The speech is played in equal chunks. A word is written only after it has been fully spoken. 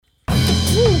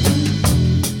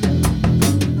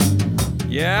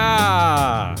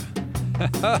Yeah.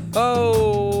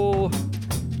 Oh.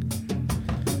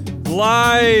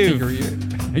 Live.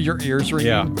 Your ears ringing?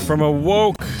 Yeah. From a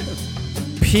woke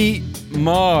peat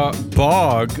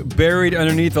bog buried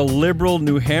underneath a liberal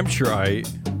New Hampshireite.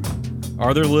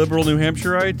 Are there liberal New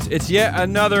Hampshireites? It's yet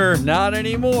another Not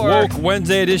anymore. woke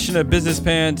Wednesday edition of Business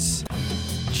Pants.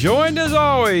 Joined as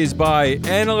always by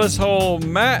analyst hole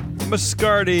Matt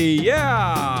Muscardi.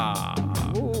 Yeah.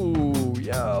 Ooh,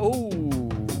 yeah. Ooh.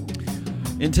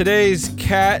 In today's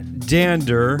cat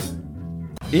dander,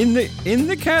 in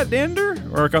the cat dander,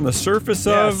 or like on the surface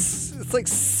Yes. It's like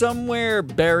somewhere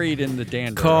buried in the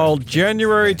dander. called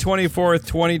January 24th,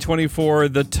 2024,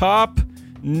 the top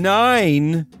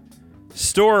 9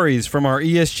 stories from our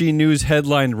ESG News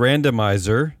headline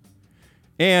randomizer,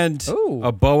 and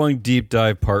a Boeing deep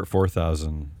dive part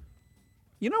 4000.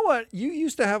 You know what? You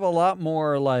used to have a lot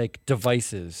more like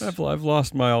devices. I've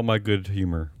lost all my good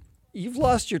humor. You've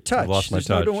lost your touch. I've lost my There's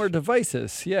touch. no more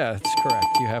devices. Yeah, that's correct.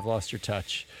 You have lost your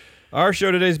touch. Our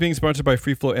show today is being sponsored by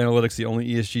FreeFlow Analytics, the only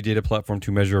ESG data platform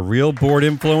to measure real board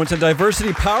influence and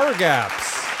diversity power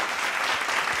gaps.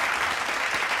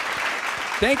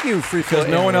 Thank you, FreeFlow. Because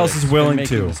no one else is willing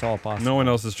to. This all possible. No one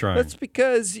else is trying. That's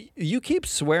because you keep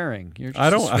swearing. You're just I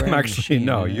don't. A swearing I'm actually machine,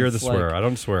 no. and You're the it's swearer. like- I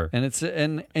don't swear. And it's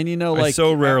and you know like I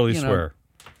so rarely you know, swear.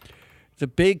 The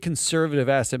big conservative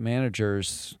asset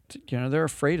managers, they're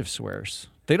afraid of swears.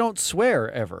 They don't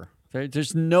swear ever.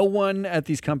 There's no one at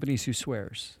these companies who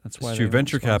swears. That's why. It's they true. don't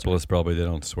Venture sponsor. capitalists probably they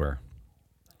don't swear.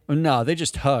 No, they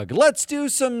just hug. Let's do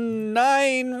some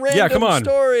 9 random come on.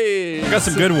 stories. I got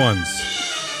some good ones.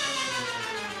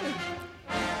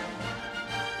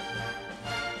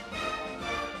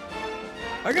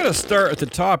 I got to start at the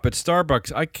top at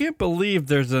Starbucks. I can't believe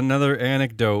there's another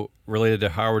anecdote related to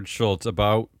Howard Schultz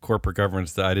about corporate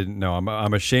governance that I didn't know.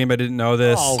 I'm ashamed I didn't know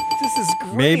this. Oh, this is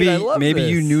great. I love Maybe this.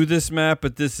 you knew this, Matt,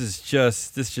 but this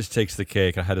just takes the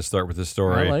cake. I had to start with this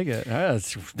story. I like it.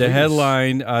 The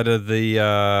headline out of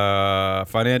the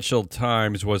Financial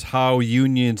Times was how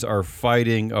unions are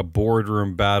fighting a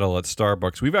boardroom battle at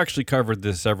Starbucks. We've actually covered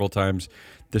this several times.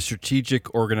 The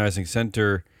Strategic Organizing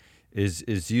Center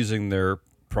is using their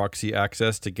proxy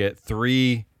access to get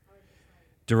 3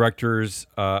 directors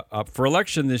up for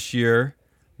election this year.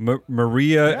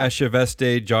 Maria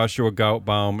Echeveste, Joshua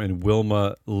Goutbaum, and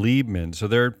Wilma Liebman. So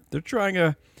they're trying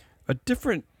a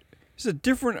different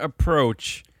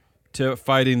approach to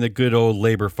fighting the good old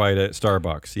labor fight at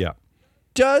Starbucks. Yeah.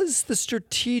 Does the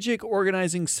Strategic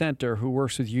Organizing Center, who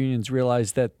works with unions,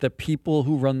 realize that the people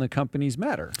who run the companies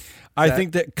matter? I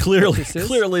think that clearly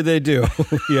they do.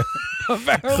 Yeah.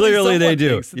 Clearly they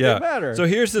do. Yeah. They matter. So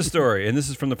here's the story, and this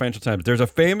is from the Financial Times. There's a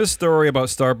famous story about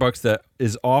Starbucks that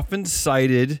is often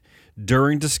cited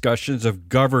during discussions of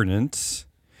governance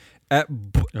at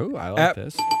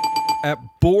this. At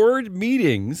board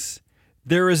meetings.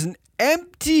 There is an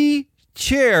empty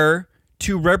chair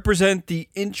to represent the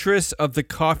interests of the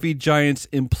coffee giant's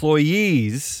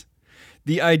employees.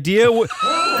 The idea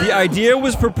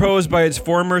was proposed by its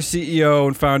former CEO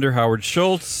and founder Howard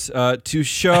Schultz to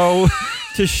show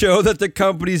that the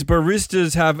company's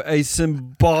baristas have a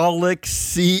symbolic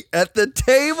seat at the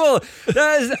table.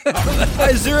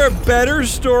 Is there a better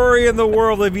story in the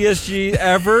world of ESG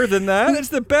ever than that? It's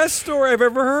the best story I've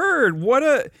ever heard. What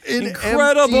an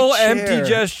incredible empty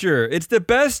gesture. It's the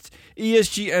best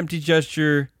ESG empty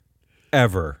gesture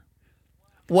ever.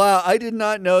 Wow, I did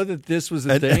not know that this was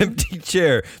a thing. An empty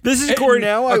chair. This is according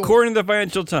to the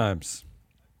Financial Times.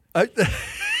 I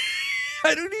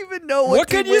don't even know what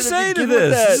can you say to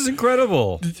this. This is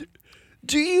incredible.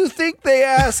 Do you think they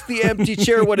asked the empty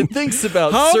chair what it thinks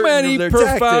about how certain many of their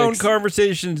profound tactics?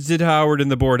 Conversations did Howard and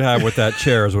the board have with that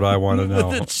chair is what I want to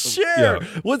know. The chair.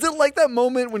 Yeah. Was it like that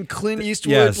moment when Clint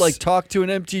Eastwood talked to an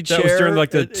empty chair? That was during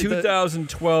the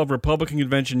 2012 Republican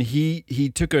convention.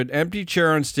 He took an empty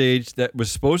chair on stage that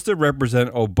was supposed to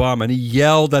represent Obama, and he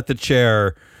yelled at the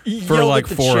chair for like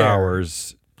 4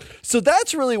 hours. So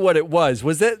that's really what it was.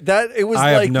 Was that it was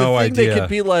I like have no the thing idea. They could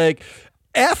be like,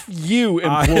 F you,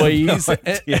 employees. I have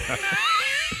no idea.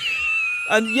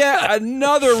 And yet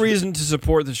another reason to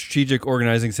support the Strategic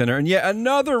Organizing Center, and yet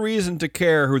another reason to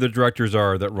care who the directors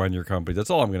are that run your company. That's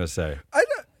all I'm going to say.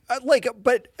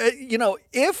 But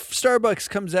if Starbucks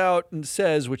comes out and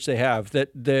says, which they have,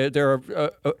 that they're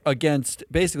against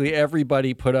basically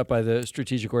everybody put up by the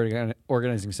Strategic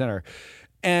Organizing Center,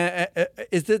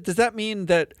 does that mean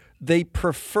that they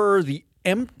prefer the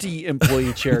empty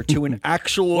employee chair to an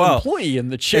actual employee in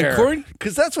the chair?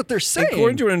 Because that's what they're saying.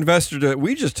 According to an investor that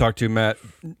we just talked to, Matt,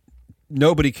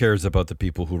 nobody cares about the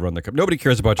people who run the company. Nobody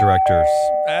cares about directors.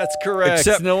 That's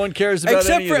correct. No one cares about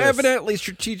except any for of this. evidently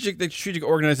the strategic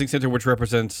organizing center, which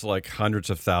represents like hundreds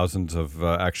of thousands of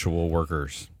actual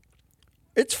workers.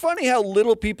 It's funny how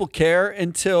little people care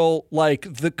until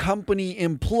like the company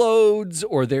implodes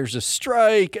or there's a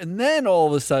strike, and then all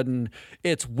of a sudden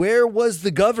it's where was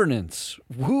the governance?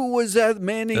 Who was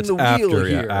manning the wheel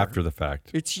here? Yeah, after the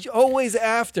fact. It's always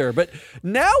after. But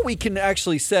now we can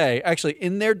actually say,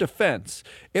 in their defense,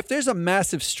 if there's a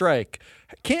massive strike,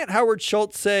 can't Howard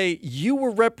Schultz say you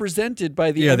were represented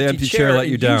by the empty chair let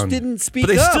you down? You didn't speak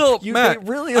but they up. Still, you, Matt,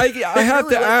 really, I have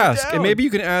really to ask, and maybe you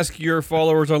can ask your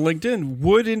followers on LinkedIn: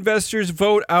 would investors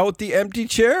vote out the empty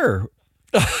chair?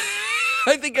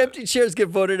 I think empty chairs get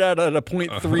voted out at a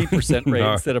 0.3%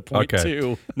 rate instead of 0.2.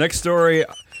 Okay. Next story.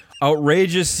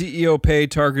 Outrageous CEO pay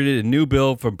targeted a new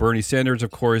bill from Bernie Sanders,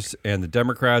 of course, and the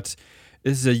Democrats.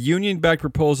 This is a union-backed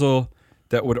proposal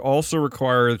that would also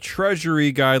require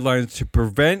Treasury guidelines to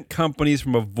prevent companies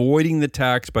from avoiding the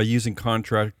tax by using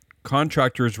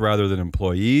contractors rather than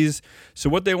employees. So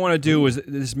what they want to do is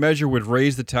this measure would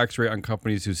raise the tax rate on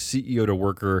companies whose CEO to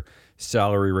worker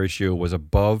salary ratio was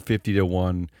above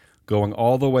 50-1, going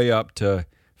all the way up to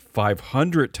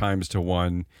 500 times to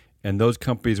 1, and those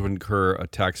companies would incur a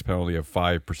tax penalty of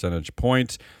 5 percentage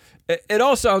points. It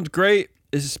all sounds great.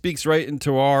 This speaks right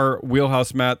into our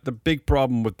wheelhouse, Matt. The big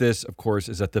problem with this, of course,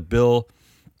 is that the bill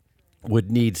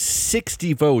would need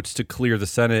 60 votes to clear the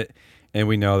Senate, and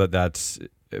we know that that's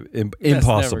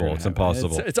impossible. It's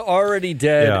impossible. It's already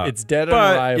dead. Yeah. It's dead on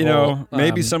arrival. You know,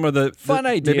 maybe some of the fun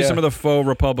idea. Maybe some of the faux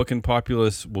Republican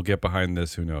populists will get behind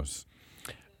this. Who knows?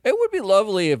 It would be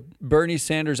lovely if Bernie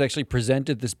Sanders actually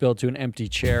presented this bill to an empty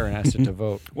chair and asked it to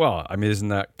vote. Well, I mean, isn't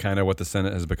that kind of what the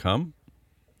Senate has become?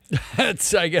 That's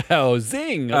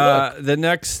zing. The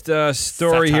next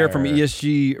story here from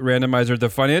ESG Randomizer: the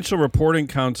Financial Reporting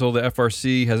Council, the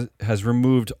FRC, has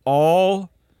removed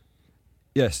all.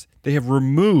 Yes, they have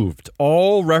removed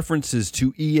all references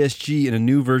to ESG in a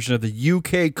new version of the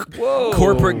UK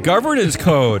Corporate Governance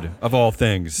Code, of all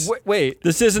things. Wait,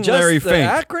 this isn't Larry Fink.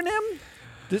 The acronym?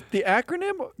 The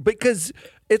acronym? Because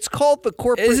it's called the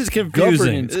Corporate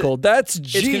Governance Code. That's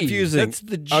G. It's confusing. That's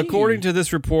the G. According to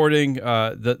this reporting,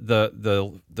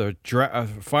 the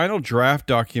final draft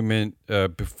document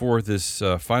before this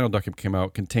final document came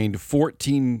out contained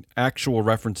 14 actual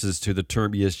references to the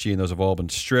term ESG, and those have all been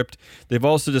stripped. They've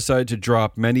also decided to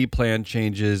drop many planned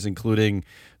changes, including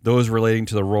those relating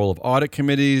to the role of audit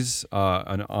committees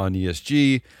on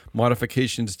ESG,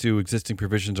 modifications to existing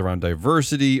provisions around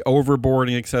diversity,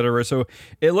 overboarding, et cetera. So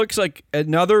it looks like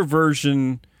another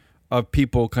version of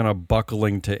people kind of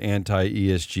buckling to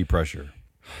anti-ESG pressure.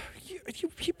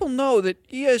 People know that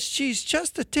ESG is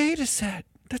just a data set.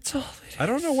 That's all it is. I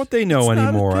don't know what they know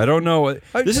anymore. I don't know.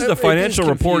 This is the Financial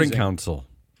Reporting Council.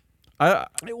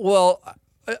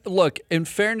 Look, in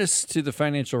fairness to the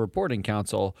Financial Reporting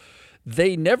Council,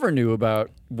 they never knew about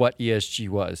what ESG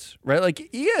was, right? Like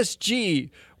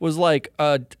ESG was like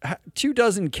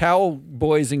 24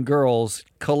 cowboys and girls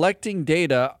collecting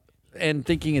data and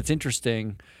thinking it's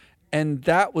interesting, and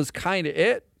that was kind of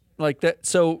it. Like that,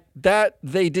 so that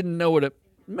they didn't know what it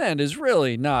meant is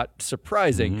really not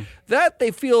surprising. Mm-hmm. That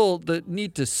they feel the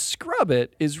need to scrub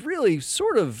it is really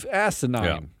sort of asinine.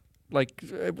 Yeah. Like,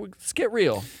 let's get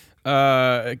real.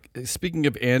 Speaking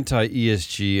of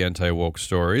anti-ESG, anti-woke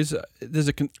stories, I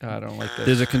don't like this.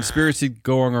 There's a conspiracy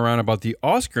going around about the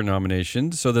Oscar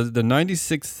nominations. So the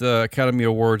 96th Academy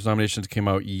Awards nominations came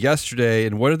out yesterday,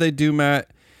 and what did they do,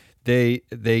 Matt? They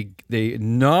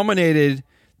nominated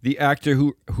the actor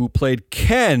who played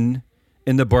Ken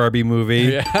in the Barbie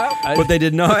movie, but they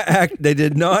did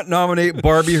not nominate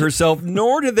Barbie herself,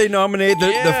 nor did they nominate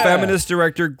the feminist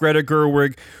director Greta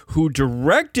Gerwig, who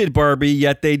directed Barbie.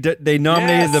 Yet they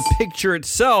nominated the picture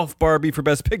itself, Barbie, for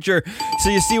Best Picture.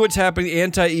 So you see what's happening.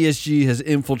 Anti-ESG has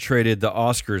infiltrated the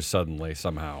Oscars suddenly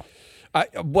somehow.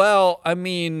 There were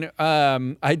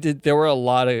a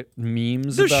lot of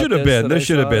memes. There should have been.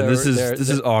 This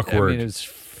is awkward. I mean,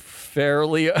 it's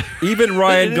fairly. Even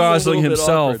Ryan Gosling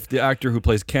himself, the actor who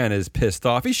plays Ken, is pissed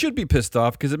off. He should be pissed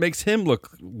off because it makes him look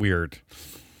weird.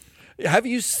 Have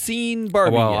you seen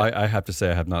Barbie? Well, yet? I have to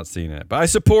say I have not seen it, but I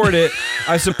support it.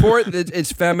 I support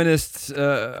its feminist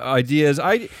ideas.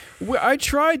 I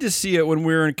tried to see it when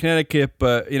we were in Connecticut,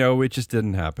 but it just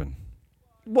didn't happen.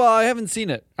 Well, I haven't seen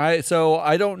it. So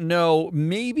I don't know.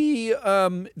 Maybe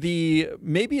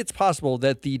maybe it's possible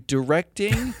that the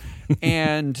directing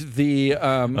and the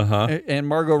and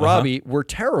Margot Robbie were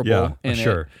terrible in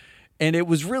it. And it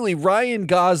was really Ryan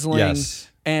Gosling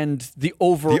and the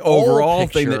overall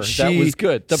thing that was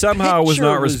good. The somehow was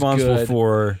not responsible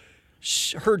for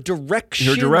her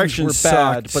directions were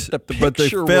sucked, bad, but the but the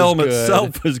picture film was good.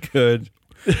 itself was good,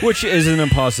 which is an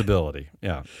impossibility.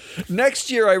 Yeah.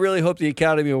 Next year, I really hope the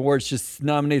Academy Awards just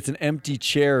nominates an empty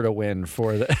chair to win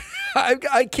for the.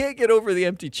 I can't get over the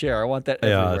empty chair. I want that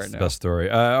everywhere that's now. the best story.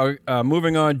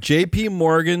 Moving on, J.P.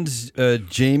 Morgan's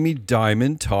Jamie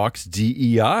Dimon talks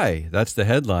DEI. That's the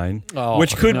headline,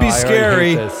 which could be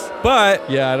scary. But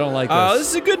yeah, I don't like this.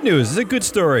 This is good news. This is a good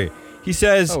story. He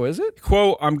says, "Oh, is it?"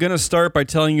 Quote, I'm going to start by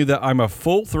telling you that I'm a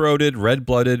full-throated,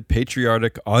 red-blooded,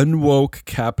 patriotic, unwoke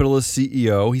capitalist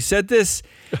CEO. He said this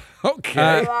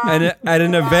at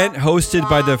an event hosted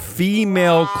by the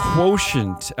Female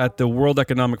Quotient at the World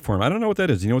Economic Forum. I don't know what that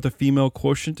is. You know what the Female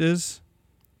Quotient is?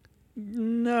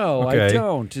 No, I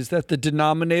don't. Is that the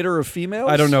denominator of females?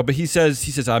 I don't know, but he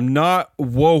says I'm not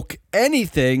woke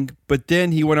anything, but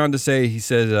then he went on to say, he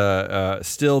says,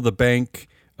 still the bank...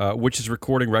 which is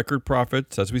recording record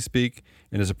profits as we speak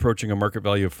and is approaching a market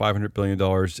value of $500 billion,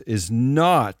 is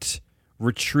not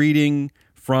retreating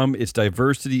from its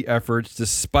diversity efforts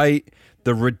despite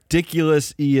the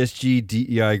ridiculous ESG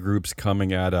DEI groups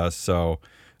coming at us. So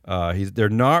they're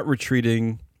not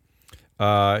retreating.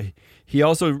 He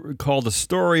also called a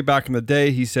story back in the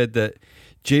day. He said that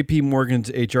J.P.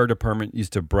 Morgan's HR department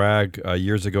used to brag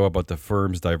years ago about the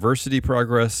firm's diversity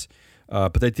progress.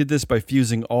 But they did this by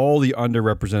fusing all the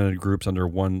underrepresented groups under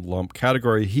one lump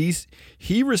category.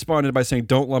 He responded by saying,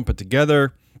 don't lump it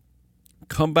together.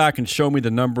 Come back and show me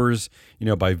the numbers,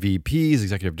 by VPs,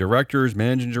 executive directors,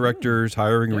 managing directors,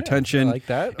 hiring, retention. I like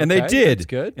that. And they did. That's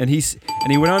good. And he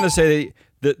went on to say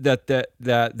that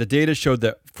the data showed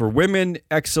that for women,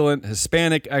 excellent,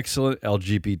 Hispanic, excellent,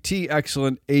 LGBT,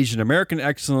 excellent, Asian American,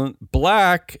 excellent,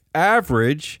 Black,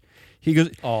 average. He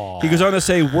goes on to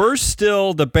say, worse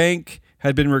still, the bank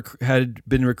had been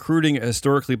recruiting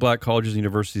historically Black colleges and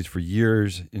universities for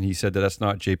years, and he said that's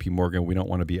not J.P. Morgan. We don't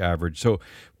want to be average. So,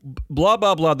 blah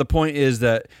blah blah. The point is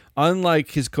that unlike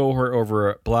his cohort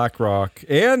over at BlackRock,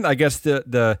 and I guess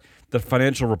the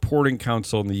Financial Reporting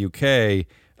Council in the UK,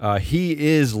 he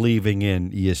is leaving in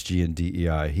ESG and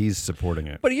DEI. He's supporting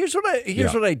it. But here's what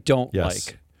I don't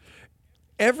like.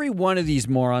 Every one of these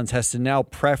morons has to now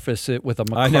preface it with a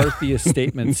McCarthyist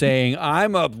statement saying,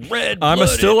 I'm a red-blooded,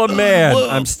 still a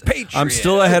man. patriot. I'm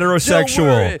still a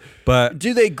heterosexual. But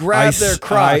do they grab their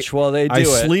crotch while they do it? I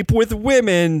sleep with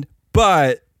women,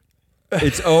 but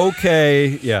it's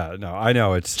okay. Yeah, no, I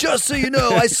know it's... Just so you know,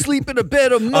 I sleep in a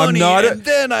bed of money and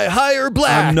then I hire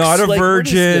blacks. I'm not a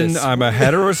virgin. I'm a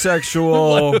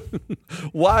heterosexual.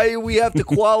 Why do we have to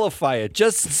qualify it?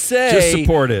 Just say... Just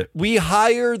support it. We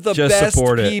hire the best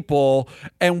people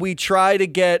and we try to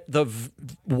get the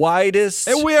widest...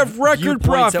 And we have record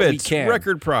profits.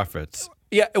 Record profits.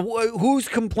 Yeah, who's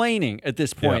complaining at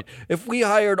this point? Yeah. If we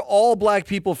hired all Black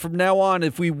people from now on,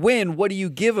 if we win, what do you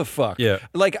give a fuck? Yeah.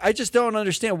 Like, I just don't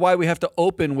understand why we have to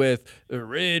open with a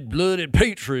red-blooded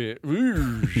patriot.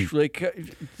 Like,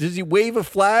 does he wave a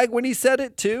flag when he said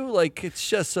it too? Like, it's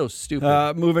just so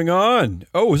stupid. Moving on.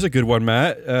 Oh, this is a good one,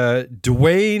 Matt.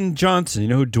 Dwayne Johnson. You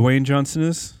know who Dwayne Johnson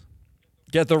is?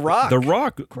 Yeah, The Rock. The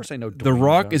Rock. Of course I know Dwayne The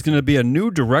Rock Johnson. is going to be a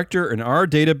new director in our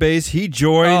database. He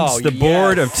joins the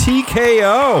board of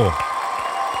TKO.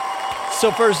 So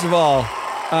first of all,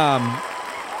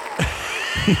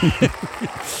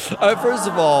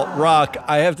 Rock,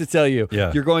 I have to tell you,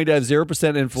 you're going to have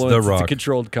 0% influence. It's a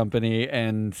controlled company,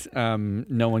 and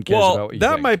no one cares about what you think.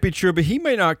 That might be true, but he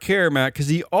may not care, Matt, because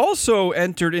he also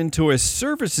entered into a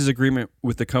services agreement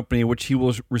with the company, which he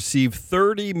will receive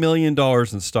 $30 million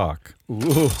in stock.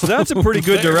 Ooh. So that's a pretty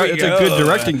good it's a good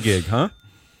directing gig, huh?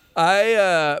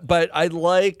 But I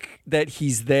like that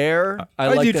he's there. I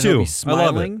like that he'll be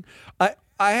smiling.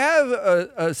 I have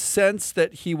a sense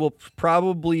that he will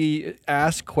probably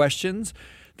ask questions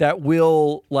that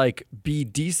will be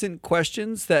decent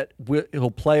questions that he'll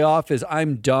play off as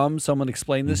I'm dumb. Someone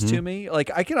explain this to me.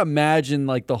 Like I can imagine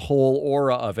the whole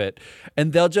aura of it,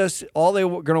 and they'll just all they're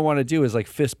going to want to do is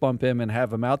fist bump him and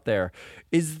have him out there.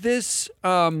 Is this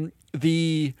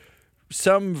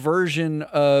some version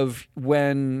of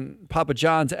when Papa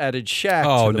John's added Shaq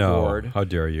to the board? How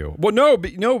dare you? Well, no.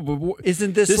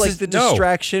 Isn't this the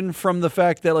distraction from the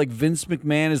fact that Vince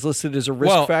McMahon is listed as a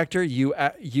risk factor? You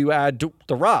add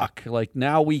The Rock.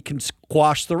 Now we can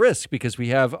squash the risk because we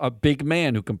have a big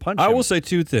man who can punch him. I will say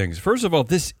two things. First of all,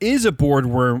 this is a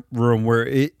boardroom where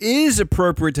it is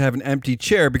appropriate to have an empty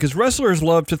chair because wrestlers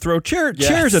love to throw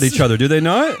chairs at each other, do they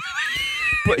not?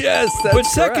 Yes, that's but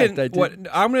second, correct. what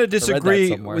I'm going to disagree.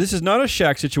 somewhere. This is not a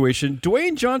Shaq situation.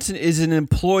 Dwayne Johnson is an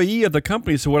employee of the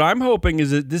company, so what I'm hoping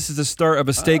is that this is the start of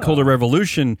a stakeholder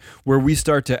revolution where we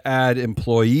start to add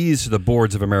employees to the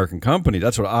boards of American companies.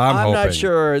 That's what I'm hoping. I'm not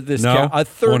sure this No? a Won't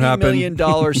 $30 happen?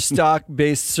 million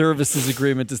stock-based services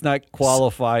agreement does not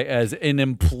qualify as an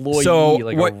employee, So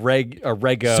like what- a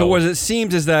rego. So what it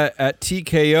seems is that at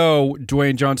TKO,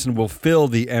 Dwayne Johnson will fill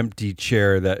the empty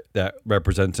chair that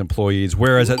represents employees,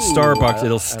 whereas at Starbucks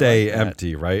it'll stay like that.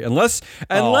 empty, right? Unless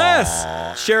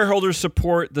shareholders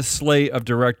support the slate of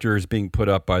directors being put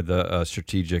up by the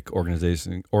strategic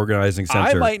organizing I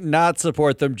center. might not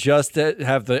support them just to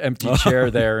have the empty chair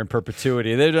there in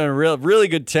perpetuity. They've done a really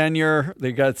good tenure.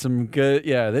 They got some good.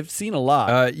 Yeah, they've seen a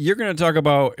lot. You're going to talk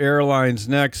about airlines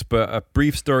next, but a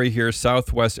brief story here.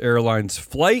 Southwest Airlines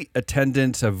flight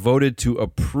attendants have voted to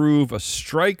approve a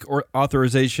strike or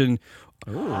authorization.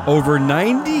 Over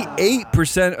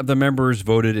 98% of the members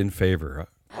voted in favor.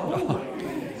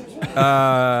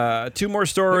 Two more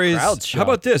stories. crowd's How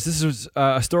about this? This is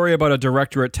a story about a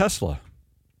director at Tesla.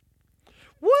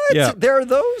 What? Yeah. There are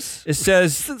those? It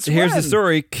says, Since here's the when?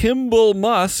 story. Kimball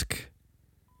Musk,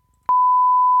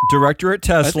 director at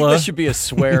I think Tesla, that should be a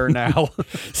swear now.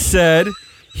 said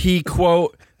he,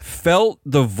 quote, felt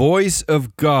the voice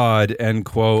of God, end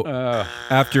quote,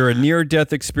 after a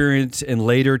near-death experience and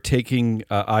later taking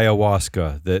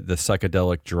ayahuasca, the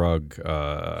psychedelic drug.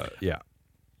 Yeah.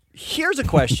 Here's a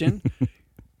question.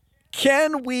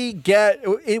 Can we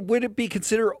would it be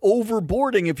considered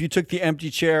overboarding if you took the empty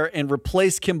chair and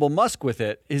replaced Kimball Musk with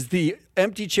it? Is the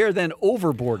empty chair then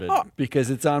overboarded because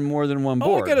it's on more than one All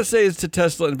board? I got to say is to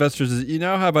Tesla investors is you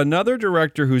now have another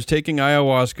director who's taking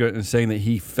ayahuasca and saying that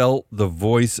he felt the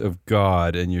voice of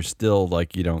God, and you're still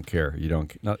like, you don't care.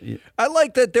 I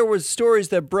like that there was stories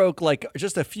that broke like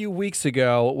just a few weeks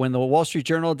ago when the Wall Street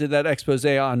Journal did that expose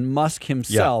on Musk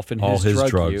himself and all his drug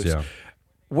drugs, use. yeah.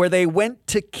 Where they went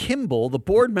to Kimball, the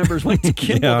board members went to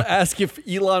Kimball to ask if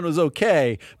Elon was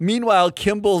okay. Meanwhile,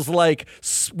 Kimball's like,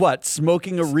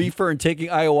 smoking a reefer and taking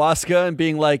ayahuasca and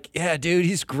being like, yeah, dude,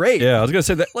 he's great. Yeah, I was going to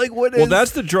say that. Like, what Well, is-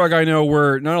 that's the drug I know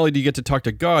where not only do you get to talk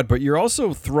to God, but you're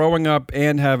also throwing up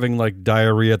and having like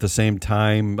diarrhea at the same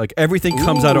time. Like everything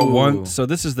comes out at Ooh. once. So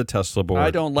this is the Tesla board. I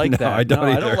don't like No, that. I don't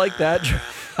No, either. I don't like that.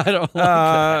 I don't like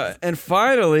that. And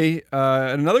finally,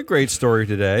 another great story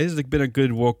today. This has been a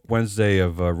good woke Wednesday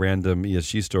of random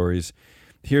ESG stories.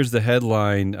 Here's the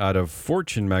headline out of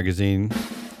Fortune magazine.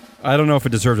 I don't know if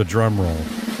it deserves a drum roll.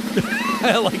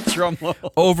 I like drum roll.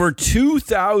 Over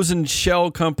 2,000 shell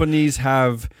companies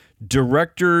have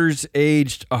directors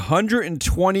aged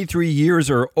 123 years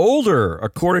or older,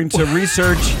 according to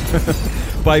research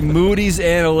by Moody's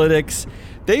Analytics.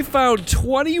 They found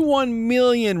 21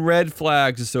 million red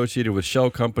flags associated with shell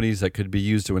companies that could be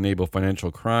used to enable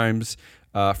financial crimes,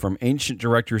 from ancient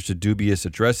directors to dubious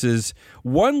addresses.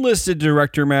 One listed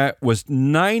director, Matt, was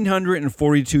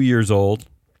 942 years old.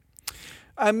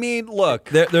 I mean, look.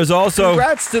 There's also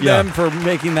Congrats to them for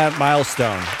making that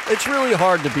milestone. It's really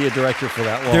hard to be a director for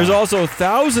that long. There's also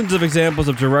thousands of examples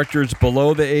of directors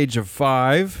below the age of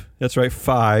 5. That's right,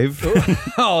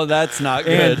 5. Oh, that's not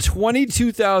good. And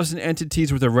 22,000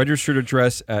 entities with a registered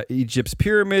address at Egypt's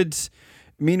pyramids.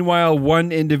 Meanwhile,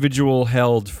 one individual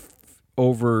held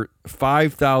over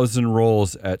 5,000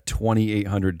 roles at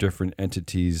 2,800 different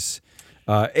entities.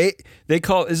 They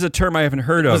call this is a term I haven't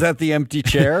heard of. Was that the empty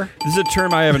chair? This is a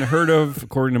term I haven't heard of,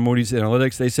 according to Moody's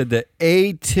Analytics. They said that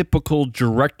atypical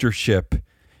directorship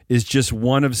is just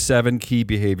one of 7 key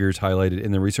behaviors highlighted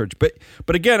in the research. But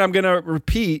again, I'm going to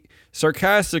repeat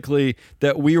sarcastically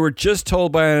that we were just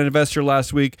told by an investor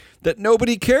last week that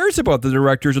nobody cares about the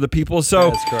directors or the people.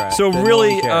 So, That's correct. so That no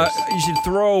really, one cares. you should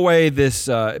throw away this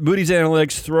Moody's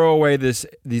Analytics. Throw away this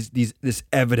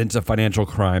evidence of financial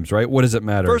crimes. Right? What does it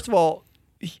matter? First of all,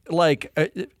 like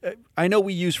I know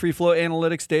we use free flow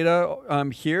analytics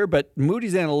data here, but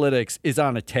Moody's Analytics is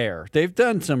on a tear. They've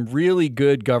done some really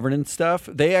good governance stuff.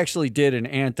 They actually did an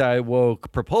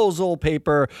anti-woke proposal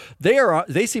paper.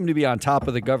 They seem to be on top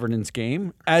of the governance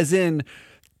game, as in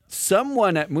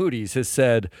someone at Moody's has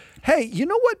said, hey, you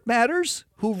know what matters?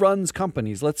 Who runs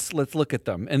companies? Let's look at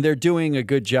them. And they're doing a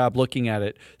good job looking at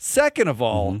it. Second of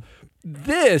all,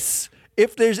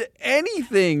 if there's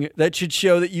anything that should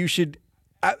show that you should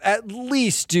at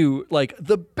least do like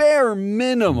the bare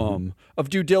minimum of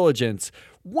due diligence.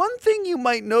 One thing you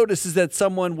might notice is that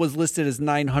someone was listed as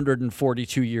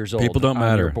 942 years old. People don't on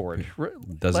matter. Your board.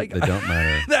 They don't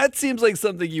matter. That seems like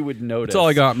something you would notice. That's all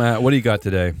I got, Matt. What do you got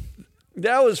today?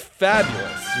 That was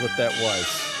fabulous. What that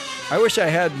was. I wish I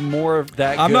had more of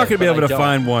that. I'm not going to be but able I to don't.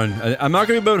 find one. I'm not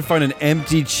going to be able to find an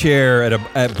empty chair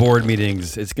at board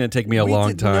meetings. It's going to take me a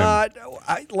long time.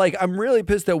 I'm really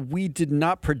pissed that we did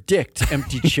not predict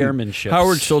empty chairmanships.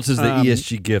 Howard Schultz is the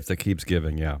ESG gift that keeps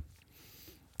giving. Yeah.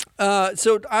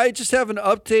 So I just have an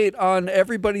update on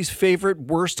everybody's favorite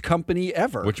worst company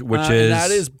ever, Which and is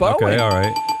that is Boeing. Okay, all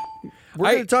right.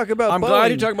 We're going to talk about. I'm Boeing.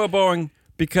 glad you're talking about Boeing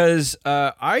because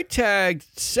I tagged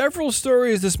several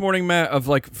stories this morning, Matt, of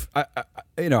like, I'm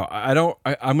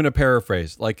going to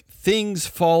paraphrase, like things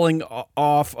falling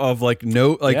off of like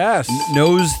nose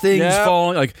things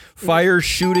falling, like fire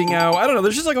shooting out. I don't know.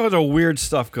 There's just like a lot of weird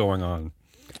stuff going on.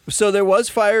 So there was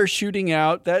fire shooting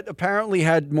out that apparently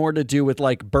had more to do with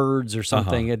like birds or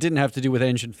something. It didn't have to do with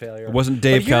engine failure. It wasn't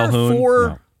Dave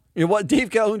Calhoun. Dave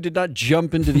Calhoun did not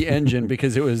jump into the engine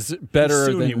because it was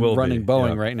better than running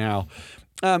Boeing right now.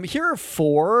 Here are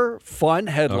 4 fun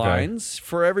headlines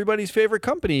for everybody's favorite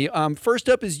company. First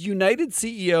up is United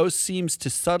CEO seems to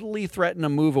subtly threaten a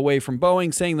move away from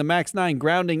Boeing, saying the MAX 9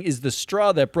 grounding is the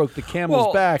straw that broke the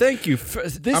camel's back. Thank you.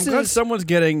 I'm glad someone's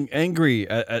getting angry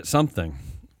at something.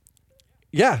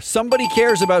 Yeah, somebody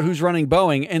cares about who's running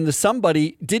Boeing, and the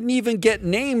somebody didn't even get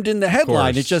named in the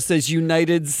headline. It just says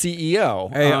United CEO,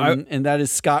 and that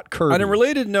is Scott Kirby. On a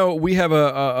related note, we have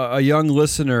a young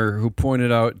listener who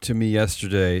pointed out to me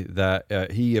yesterday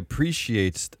that he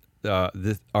appreciates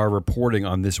our reporting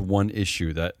on this one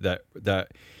issue that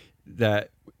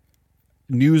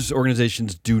news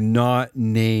organizations do not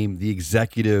name the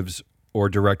executives or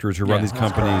directors who run these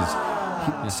companies.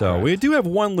 So we do have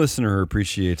one listener who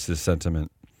appreciates this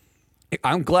sentiment.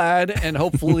 I'm glad, and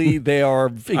hopefully they are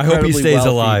incredibly I hope he stays wealthy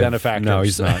alive. benefactors. No,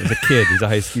 he's not. He's a kid.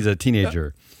 He's a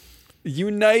teenager.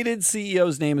 United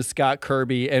CEO's name is Scott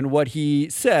Kirby, and what he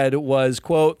said was,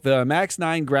 quote, the MAX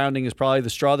 9 grounding is probably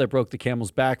the straw that broke the camel's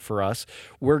back for us.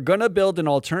 We're going to build an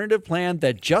alternative plan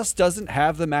that just doesn't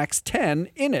have the MAX 10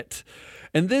 in it.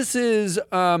 And this is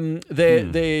United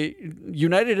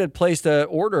had placed an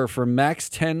order for MAX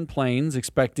 10 planes,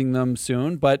 expecting them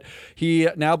soon, but he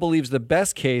now believes the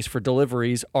best case for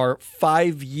deliveries are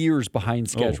 5 years behind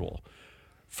schedule.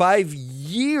 5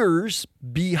 years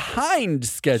behind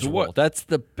schedule. So that's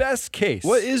the best case.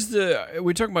 What is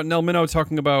we're talking about Nel Minow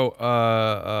talking about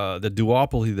the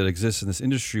duopoly that exists in this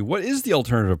industry. What is the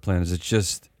alternative plan? Is it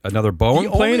just another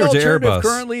Boeing plane or is it Airbus?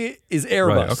 Currently is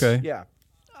Airbus. Right, okay. Yeah.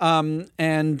 And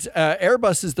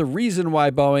Airbus is the reason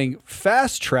why Boeing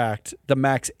fast-tracked the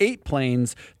MAX 8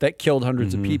 planes that killed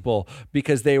hundreds of people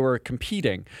because they were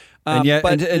competing. And yet,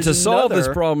 and to solve this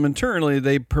problem internally,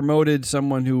 they promoted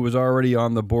someone who was already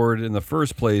on the board in the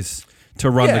first place to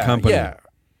run the company. Yeah.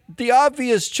 The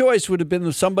obvious choice would have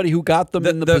been somebody who got them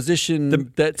in the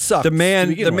position that sucked.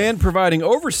 The man providing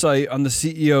oversight on the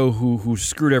CEO who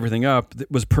screwed everything up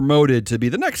was promoted to be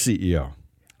the next CEO.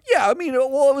 Yeah, I mean,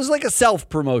 well, it was like a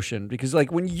self-promotion because,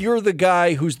 like, when you're the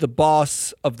guy who's the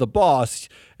boss of the boss,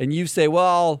 and you say,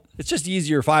 "Well, it's just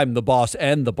easier if I'm the boss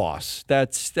and the boss."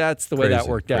 That's the way that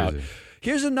worked out.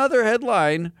 Here's another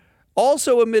headline,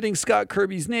 also omitting Scott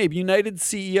Kirby's name. United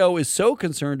CEO is so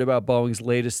concerned about Boeing's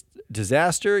latest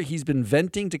disaster, he's been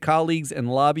venting to colleagues and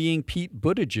lobbying Pete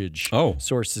Buttigieg.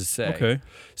 Sources say. Okay.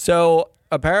 So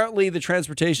apparently, the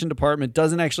transportation department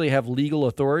doesn't actually have legal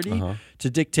authority to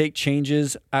dictate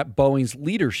changes at Boeing's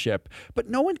leadership, but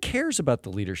no one cares about the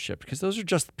leadership because those are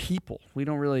just people.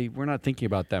 We're not thinking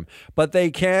about them, but they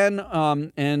can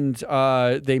and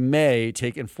they may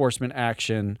take enforcement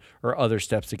action or other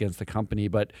steps against the company.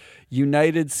 But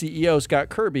United CEO Scott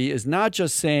Kirby is not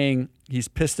just saying he's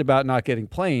pissed about not getting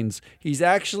planes. He's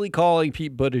actually calling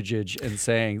Pete Buttigieg and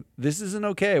saying, this isn't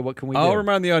okay. What can we do? I'll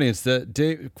remind the audience that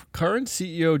current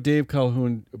CEO Dave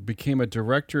Calhoun became a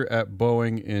director at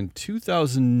Boeing in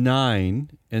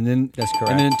 2009. And then, that's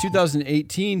correct. And then in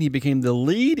 2018, he became the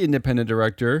lead independent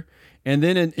director. And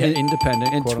then in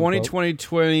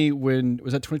 2020, when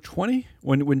was that 2020?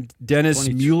 When Dennis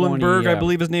Muhlenberg, I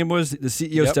believe his name was, the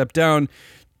CEO stepped down.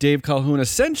 Dave Calhoun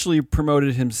essentially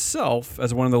promoted himself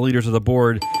as one of the leaders of the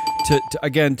board to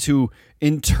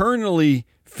internally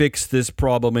fix this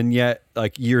problem, and yet,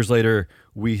 like years later,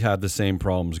 we have the same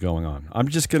problems going on. I'm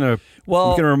just gonna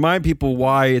remind people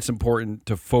why it's important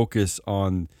to focus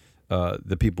on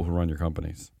the people who run your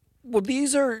companies. Well,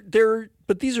 these are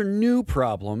new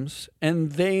problems,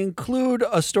 and they include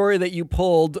a story that you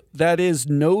pulled that is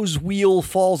nose wheel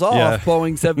falls off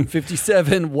Boeing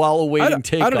 757 while awaiting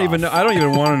takeoff. I don't even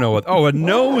want to know what. Oh, a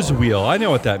nose wheel. I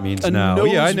know what that means now.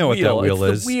 Yeah, I know what that wheel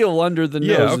is. It's the wheel under the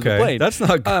nose of the plane. That's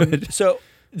not good.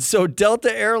 So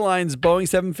Delta Airlines Boeing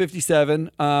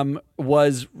 757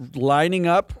 was lining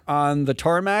up on the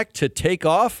tarmac to take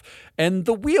off, and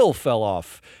the wheel fell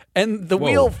off. And the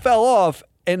wheel fell off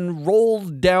and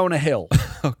rolled down a hill.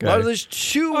 Okay. Well, there's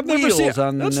two wheels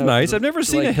on the... That's nice. I've never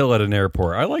seen a hill at an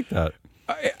airport. I like that.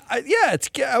 Yeah,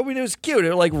 it was cute.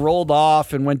 It like rolled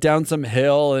off and went down some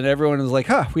hill, and everyone was like,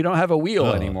 we don't have a wheel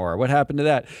anymore. What happened to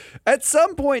that? At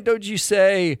some point, don't you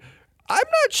say, I'm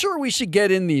not sure we should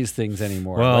get in these things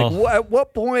anymore. Well, at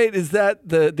what point is that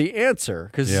the answer?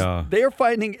 Because they are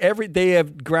finding they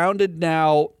have grounded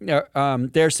now.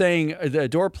 They're saying the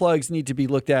door plugs need to be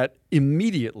looked at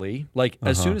immediately,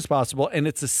 as soon as possible. And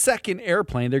it's a second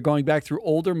airplane. They're going back through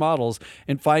older models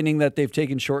and finding that they've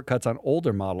taken shortcuts on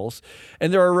older models.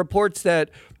 And there are reports that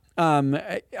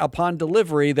upon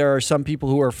delivery, there are some people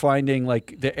who are finding,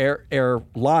 the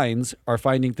airlines are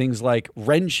finding things like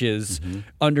wrenches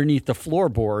underneath the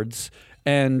floorboards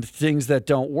and things that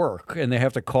don't work. And they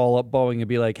have to call up Boeing and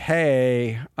be like,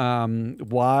 hey,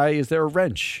 why is there a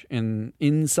wrench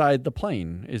inside the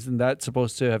plane? Isn't that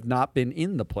supposed to have not been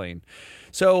in the plane?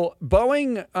 So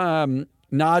Boeing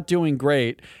not doing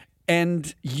great,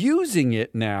 and using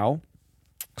it now,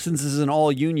 since this is an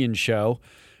all-union show,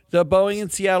 the Boeing and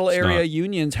Seattle area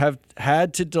unions have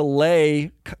had to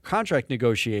delay contract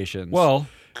negotiations. Well,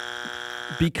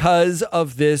 because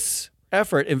of this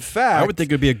effort. In fact, I would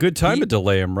think it would be a good time to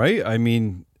delay them, right? I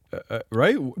mean,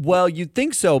 right? Well, you'd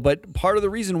think so, but part of the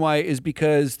reason why is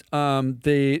because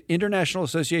the International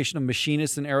Association of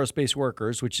Machinists and Aerospace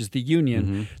Workers, which is the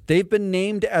union, they've been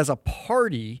named as a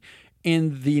party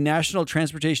in the National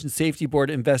Transportation Safety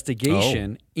Board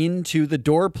investigation into the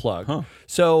door plug.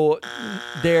 So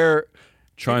they're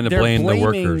trying to blame the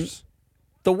workers.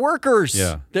 The workers.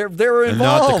 Yeah. They're involved. And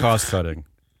not the cost cutting.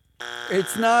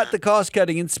 It's not the cost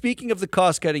cutting. And speaking of the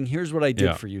cost cutting, here's what I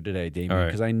did for you today, Damien,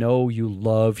 because I know you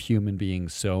love human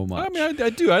beings so much. I mean,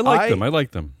 I do. I like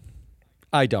them.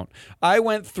 I don't. I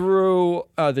went through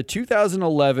the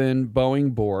 2011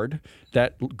 Boeing board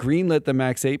that greenlit the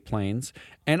MAX 8 planes,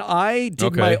 and I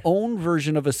did my own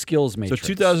version of a skills matrix. So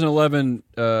 2011,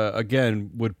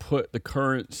 again, would put the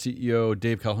current CEO,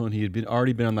 Dave Calhoun, he had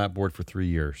already been on that board for 3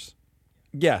 years.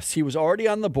 Yes, he was already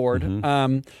on the board.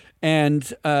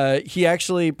 And he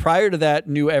actually, prior to that,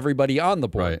 knew everybody on the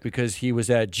board because he was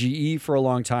at GE for a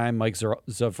long time. Mike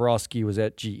Zaворowski was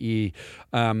at GE.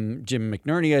 Jim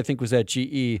McNerney, I think, was at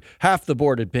GE. Half the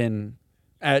board had been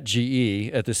at GE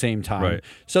at the same time.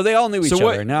 So they all knew each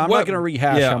other. Now, I'm not going to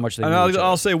rehash how much they knew each other.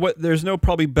 I'll say there's no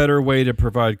probably better way to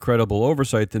provide credible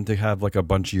oversight than to have a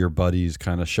bunch of your buddies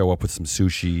kind of show up with some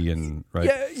sushi and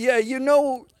Yeah,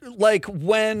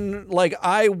 when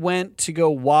I went to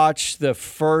go watch the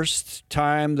first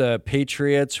time the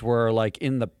Patriots were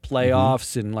in the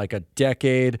playoffs in a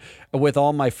decade with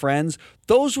all my friends,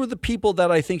 those were the people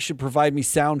that I think should provide me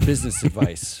sound business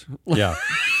advice. Yeah.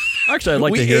 Actually, I'd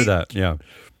like to hear that. Yeah.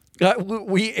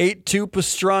 We ate 2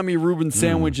 pastrami Reuben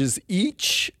sandwiches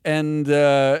each, and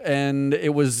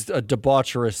it was a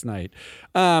debaucherous night.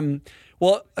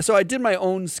 Well, so I did my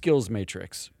own skills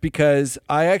matrix because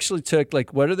I actually took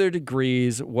what are their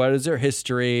degrees, what is their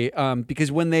history?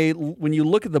 Because when you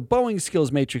look at the Boeing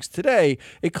skills matrix today,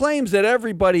 it claims that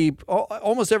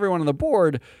almost everyone on the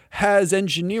board has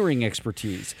engineering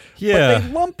expertise. Yeah, but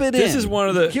they lump it in. This is one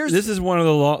of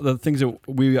the things that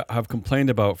we have complained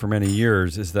about for many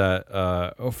years is that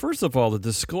first of all, the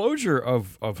disclosure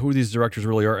of who these directors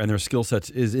really are and their skill sets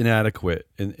is inadequate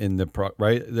in the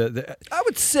right. I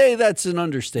would say that's an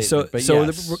understatement.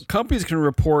 The companies can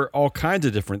report all kinds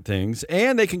of different things,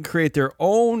 and they can create their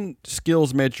own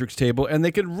skills matrix table, and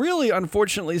they can really,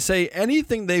 unfortunately, say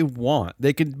anything they want.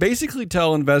 They can basically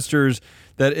tell investors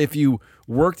that if you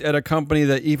worked at a company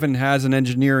that even has an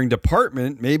engineering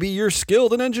department, maybe you're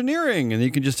skilled in engineering, and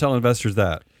you can just tell investors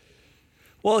that.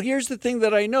 Well, here's the thing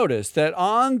that I noticed, that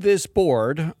on this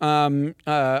board, currently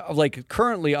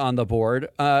on the board,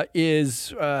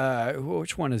 is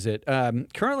which one is it?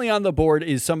 Currently on the board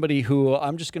is somebody who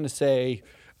I'm just going to say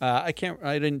I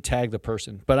didn't tag the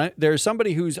person, but there's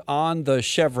somebody who's on the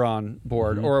Chevron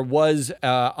board or was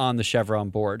on the Chevron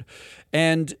board,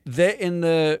 and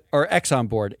Exxon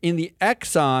board. In the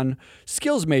Exxon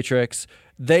skills matrix,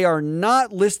 they are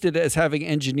not listed as having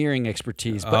engineering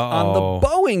expertise, but on the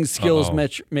Boeing skills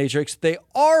matrix, they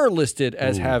are listed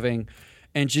as having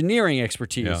engineering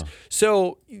expertise. Yeah.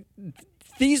 So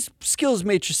these skills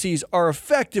matrices are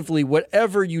effectively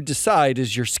whatever you decide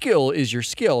is your skill is your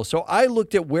skill. So I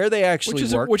looked at where they actually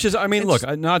work.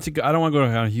 I don't want to go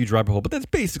down a huge rabbit hole, but that's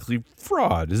basically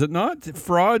fraud, is it not?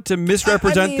 Fraud to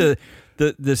misrepresent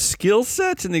the skill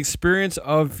sets and the experience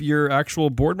of your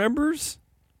actual board members?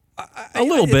 A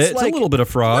little bit. It's a little bit of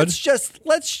fraud.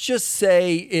 Let's just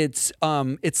say it's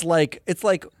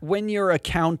like when you're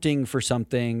accounting for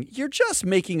something, you're just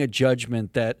making a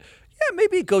judgment that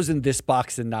maybe it goes in this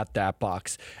box and not that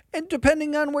box. And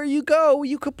depending on where you go,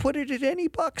 you could put it in any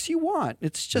box you want.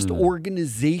 It's just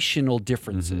organizational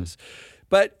differences.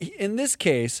 But in this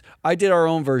case, I did our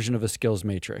own version of a skills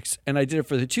matrix, and I did it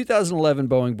for the 2011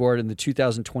 Boeing board and the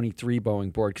 2023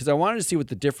 Boeing board because I wanted to see what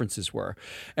the differences were.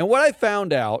 And what I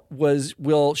found out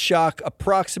will shock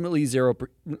approximately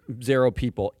zero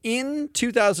people. In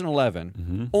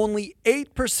 2011, only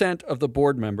 8% of the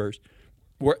board members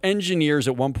were engineers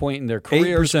at one point in their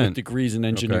careers 8%. With degrees in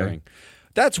engineering. Okay.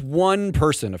 That's one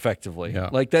person, effectively. Yeah.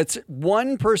 Like that's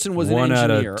one person was one an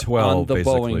engineer out of 12, on the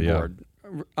Boeing board.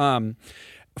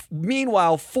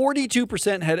 Meanwhile,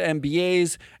 42% had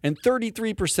MBAs and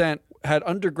 33% had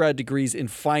undergrad degrees in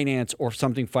finance or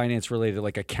something finance related,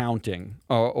 like accounting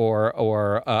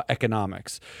or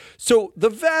economics. So the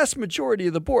vast majority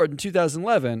of the board in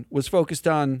 2011 was focused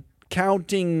on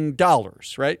counting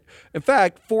dollars, right? In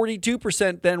fact,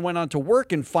 42% then went on to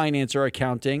work in finance or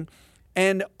accounting,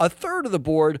 and a third of the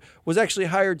board was actually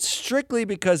hired strictly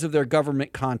because of their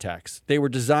government contacts. They were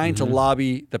designed to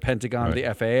lobby the Pentagon, the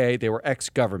FAA. They were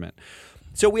ex-government.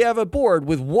 So we have a board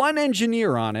with one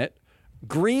engineer on it,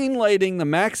 green lighting the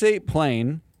MAX 8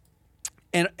 plane,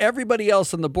 and everybody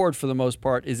else on the board, for the most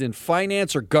part, is in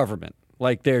finance or government.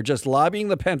 Like they're just lobbying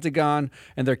the Pentagon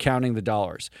and they're counting the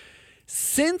dollars.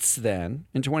 Since then,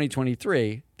 in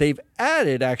 2023, they've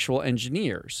added actual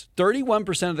engineers.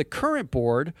 31% of the current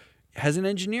board has an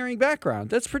engineering background.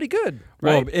 That's pretty good,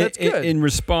 right? Well, That's good. In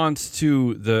response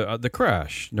to the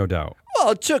crash, no doubt.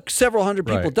 Well, it took several hundred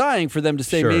people dying for them to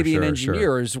say maybe an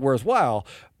engineer is worthwhile.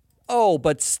 Oh,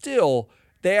 but still,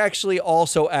 they actually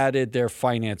also added their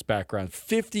finance background.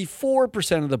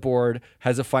 54% of the board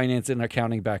has a finance and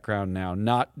accounting background now,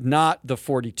 not the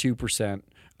 42%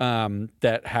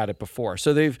 that had it before.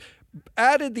 So they've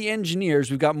added the engineers.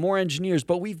 We've got more engineers,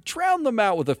 but we've drowned them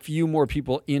out with a few more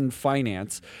people in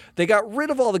finance. They got rid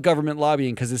of all the government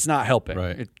lobbying because it's not helping.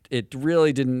 Right. It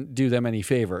really didn't do them any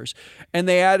favors. And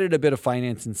they added a bit of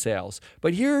finance and sales.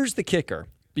 But here's the kicker,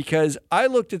 because I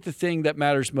looked at the thing that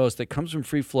matters most that comes from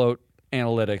free float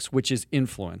analytics, which is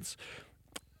influence.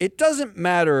 It doesn't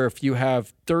matter if you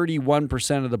have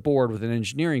 31% of the board with an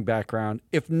engineering background.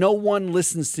 If no one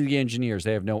listens to the engineers,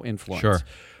 they have no influence. Sure.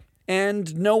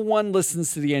 And no one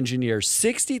listens to the engineers.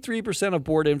 63% of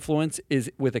board influence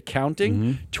is with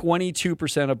accounting.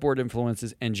 22% of board influence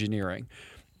is engineering.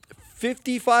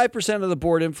 55% of the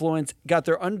board influence got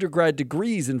their undergrad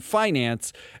degrees in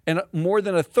finance, and more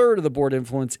than a third of the board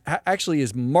influence actually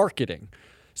is marketing.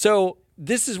 So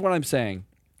this is what I'm saying.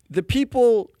 The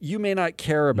people you may not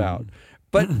care about,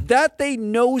 but that they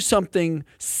know something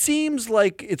seems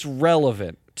like it's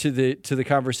relevant to the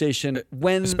conversation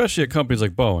when, especially at companies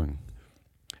like Boeing,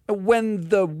 when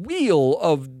the wheel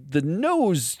of the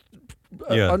nose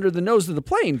under the nose of the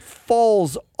plane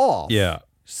falls off. Yeah,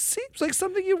 seems like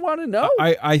something you want to know.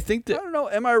 I think that, I don't know.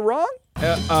 Am I wrong?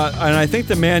 And I think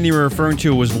the man you were referring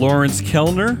to was Lawrence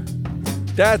Kellner.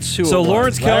 That's who. So it was.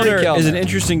 Lawrence Kellner is an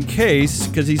interesting case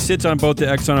because he sits on both the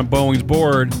Exxon and Boeing's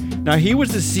board. Now, he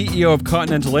was the CEO of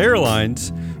Continental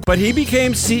Airlines, but he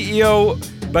became CEO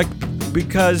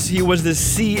because he was the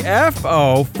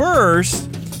CFO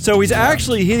first. So he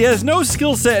has no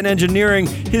skill set in engineering.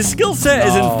 His skill set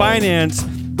is in finance,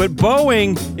 but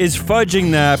Boeing is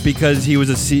fudging that because he was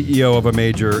a CEO of a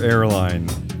major airline.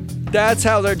 That's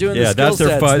how they're doing the skill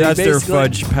sets. That's their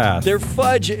fudge path. Their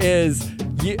fudge is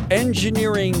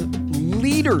engineering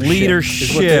leadership. Leadership,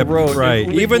 is what they wrote. right.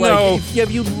 Even though... Have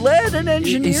you led an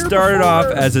engineer He started before? off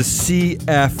as a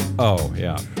CFO,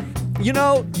 yeah. You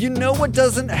know what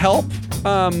doesn't help?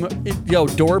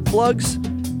 Door plugs?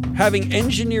 Having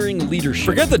engineering leadership.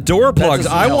 Forget the door plugs.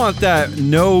 I want that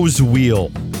nose wheel.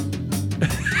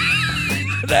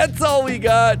 That's all we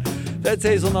got. That's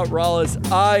Hazelnut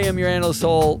Rawlis. I am your analyst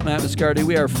soul, Matt Moscardi.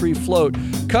 We are Free Float.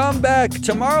 Come back.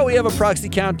 Tomorrow we have a proxy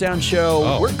countdown show.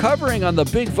 Oh. We're covering on the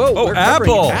big vote. Oh, We're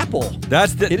Apple. Apple.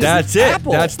 That's it.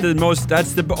 Apple. That's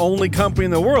the only company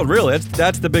in the world, really.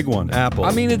 That's the big one, Apple.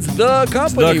 I mean, it's the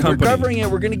company. We're covering it.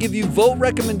 We're going to give you vote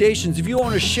recommendations. If you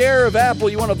own a share of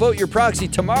Apple, you want to vote your proxy,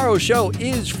 tomorrow's show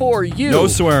is for you. No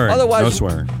swearing. Otherwise, no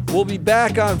swearing. We'll be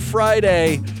back on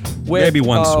Friday with maybe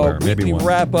one swear. Maybe the one.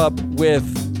 wrap up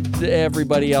with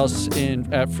everybody else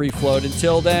at Free Float.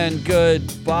 Until then,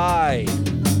 goodbye.